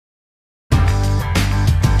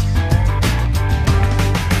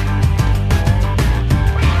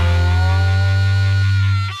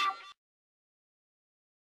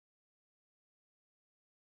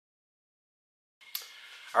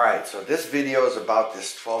Alright, so this video is about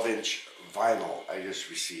this 12-inch vinyl I just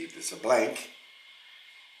received. It's a blank,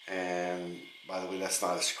 and by the way, that's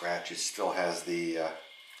not a scratch. It still has the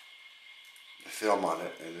film on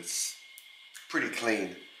it, and it's pretty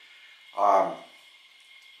clean.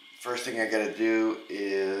 First thing I gotta do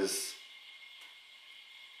is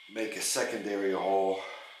make a secondary hole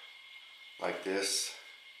like this,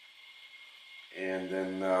 and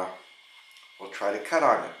then we'll try to cut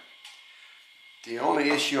on it. The only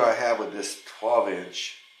issue I have with this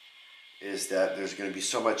 12-inch is that there's going to be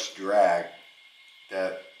so much drag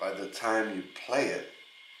that by the time you play it,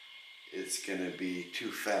 it's going to be too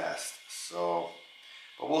fast. So,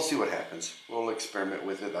 but we'll see what happens. We'll experiment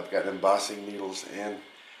with it. I've got embossing needles and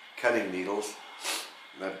cutting needles.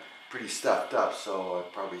 And I'm pretty stuffed up, so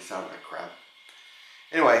I probably sound like crap.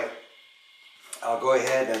 Anyway, I'll go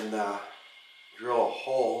ahead and drill a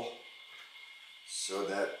hole so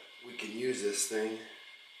that we can use this thing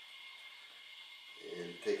and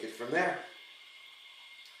take it from there.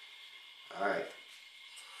 All right.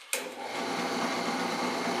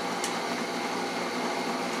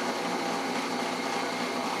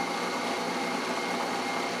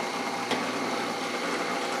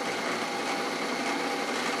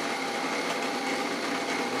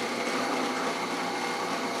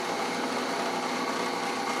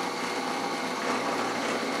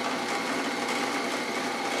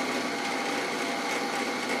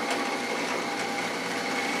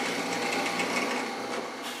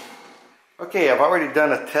 Okay, I've already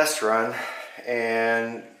done a test run,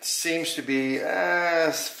 and it seems to be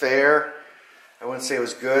fair. I wouldn't say it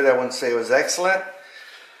was good, I wouldn't say it was excellent,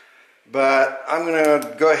 but I'm going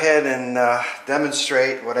to go ahead and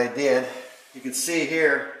demonstrate what I did. You can see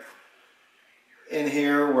here, in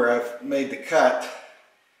here where I've made the cut,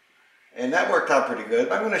 and that worked out pretty good.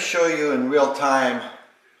 I'm going to show you in real time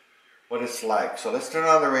what it's like. So let's turn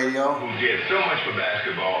on the radio. Who did so much for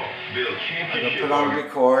basketball, build I'm going to championship. put on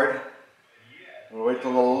record. We'll wait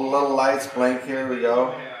till the little lights blink. Here we go.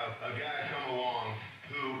 A guy come along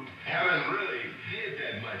who haven't really did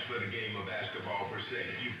that much for the game of basketball per se.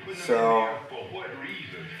 You put him in there for what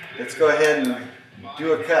reason? Let's go ahead and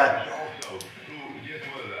do a cut. Also, who just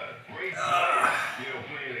was a great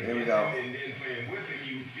player, Here we go. And then playing with him,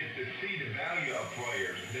 you get to see the value of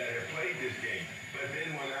players that have played this game. But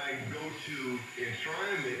then when I go to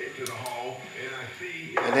enshrine it to the hall, and I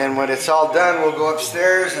see, and then when it's all done, we'll go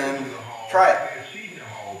upstairs and try it.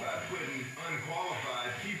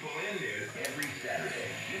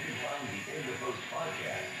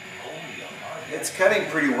 It's cutting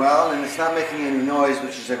pretty well, and it's not making any noise,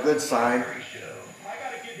 which is a good sign. I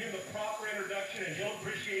gotta give him the proper introduction, and he'll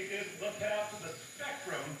appreciate this. Let's head out to the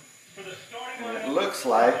spectrum for the starting lineup. It looks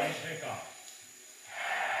like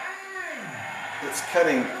it's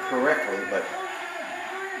cutting correctly, but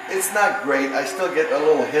it's not great. I still get a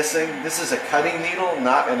little hissing. This is a cutting needle,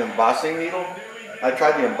 not an embossing needle. I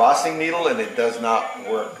tried the embossing needle, and it does not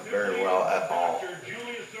work very well at all.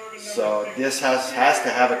 So this has to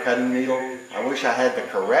have a cutting needle. I wish I had the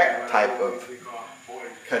correct type of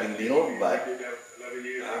cutting needle, but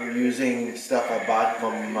I'm using stuff I bought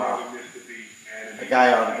from a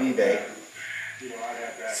guy on eBay.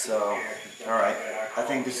 So, alright, I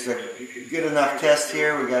think this is a good enough test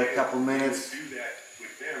here. We got a couple minutes.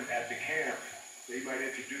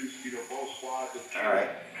 Alright,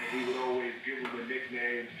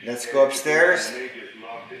 let's go upstairs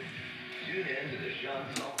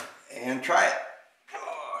and try it.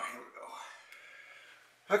 Oh, here we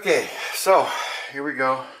go. Okay, so here we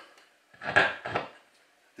go.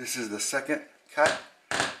 This is the second cut.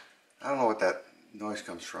 I don't know what that noise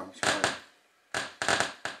comes from. To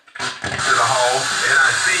the hall, and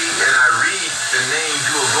I see and I read the names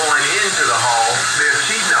who are going into the hall. They're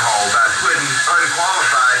cheating the hall by putting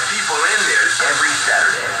unqualified people in there. Every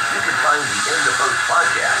Saturday, you can find the In the Post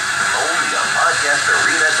podcast only on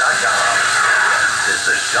podcastarena.com. It's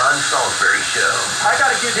the Sean Salisbury Show. I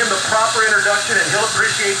gotta give him the proper introduction, and he'll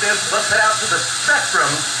appreciate this. Let's head out to the spectrum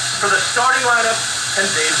for the starting lineup and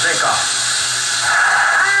Dave Zinkoff.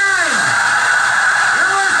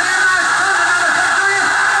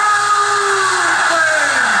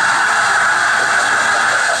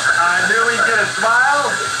 Smile.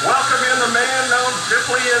 Welcome in the man known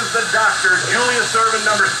simply as the Doctor, Julius Ervin,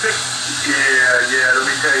 number 6. Yeah, let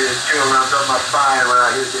me tell you, it chilled around up my spine when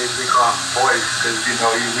I hear Dave Zinkoff's voice, because, you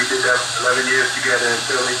know, we did that 11 years together in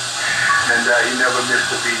Philly, and he never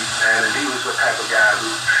missed a beat, man, and he was the type of guy who,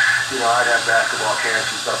 you know, I'd have basketball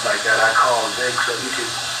camps and stuff like that. I'd call Zink so he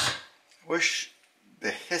could... Wish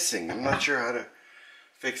the hissing, I'm not sure how to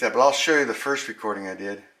fix that, but I'll show you the first recording I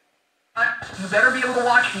did. You better be able to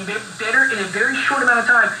watch. You better, in a very short amount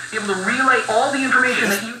of time, be able to relay all the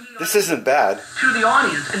information that you need This isn't bad. to the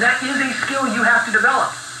audience, and that is a skill you have to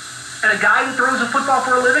develop. And a guy who throws a football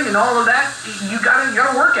for a living and all of that, you gotta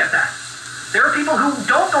work at that. There are people who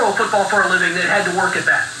don't throw a football for a living that had to work at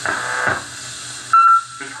that.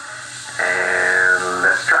 And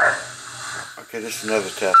let's try it. Okay, this is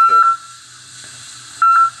another test here.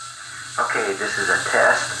 Okay, this is a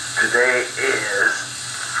test. Today is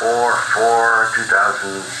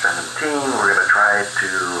 4/4/2017. We're going to try to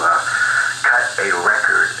cut a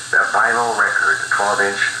record, a vinyl record, a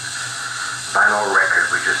 12-inch vinyl record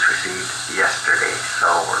we just received yesterday. So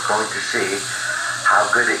we're going to see how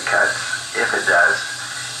good it cuts, if it does,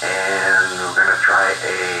 and we're going to try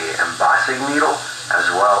a embossing needle as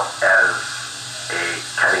well as a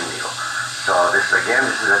cutting needle. So this is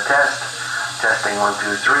a test. Testing 1,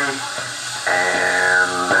 2, 3,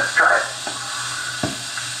 and let's try it.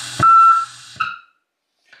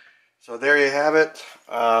 So there you have it.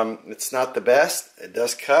 It's not the best. It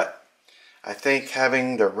does cut. I think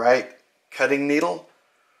having the right cutting needle,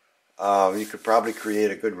 you could probably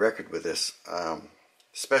create a good record with this.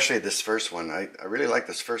 Especially this first one. I really like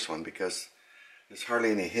this first one because there's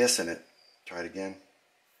hardly any hiss in it. Try it again.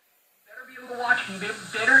 To watch, you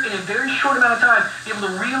better, in a very short amount of time, be able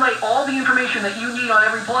to relay all the information that you need on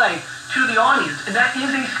every play to the audience, and that is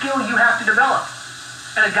a skill you have to develop.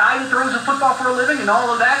 And a guy who throws a football for a living and all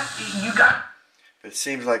of that, you got. It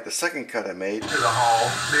seems like the second cut I made To the hall,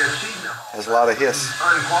 they're seating the hall. has a lot of hiss.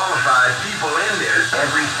 Unqualified people in there.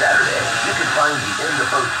 Every Saturday, you can find the In the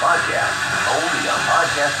Post podcast only on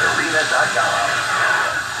podcastarena.com.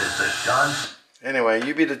 This is Sean. Anyway,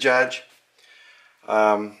 you be the judge.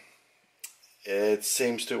 It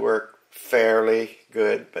seems to work fairly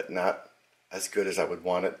good, but not as good as I would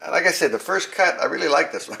want it. Like I said, the first cut, I really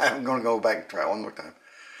like this one. I'm going to go back and try it one more time.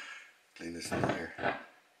 Clean this in here.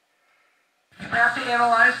 You have to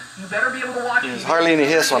analyze. You better be able to watch. There's hardly any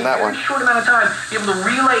hiss on that one. In a short amount of time, be able to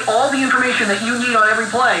relay all the information that you need on every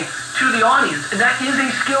play to the audience, and that is a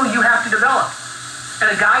skill you have to develop.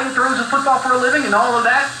 And a guy who throws a football for a living and all of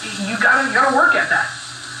that, you gotta work at that.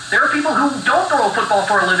 There are people who don't throw a football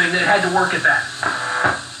for a living that had to work at that.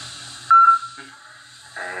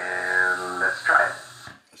 And let's try it.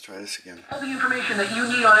 Let's try this again. All the information that you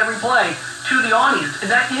need on every play to the audience,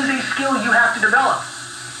 and that is a skill you have to develop.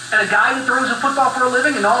 And a guy who throws a football for a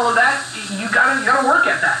living and all of that, you gotta work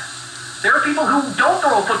at that. There are people who don't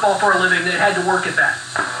throw a football for a living that had to work at that.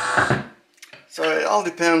 So it all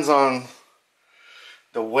depends on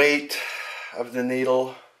the weight of the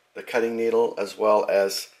needle, the cutting needle, as well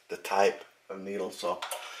as the type of needle. So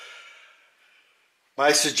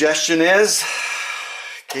my suggestion is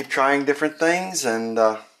keep trying different things, and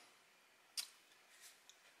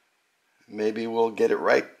maybe we'll get it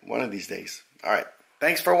right one of these days. All right.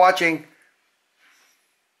 Thanks for watching.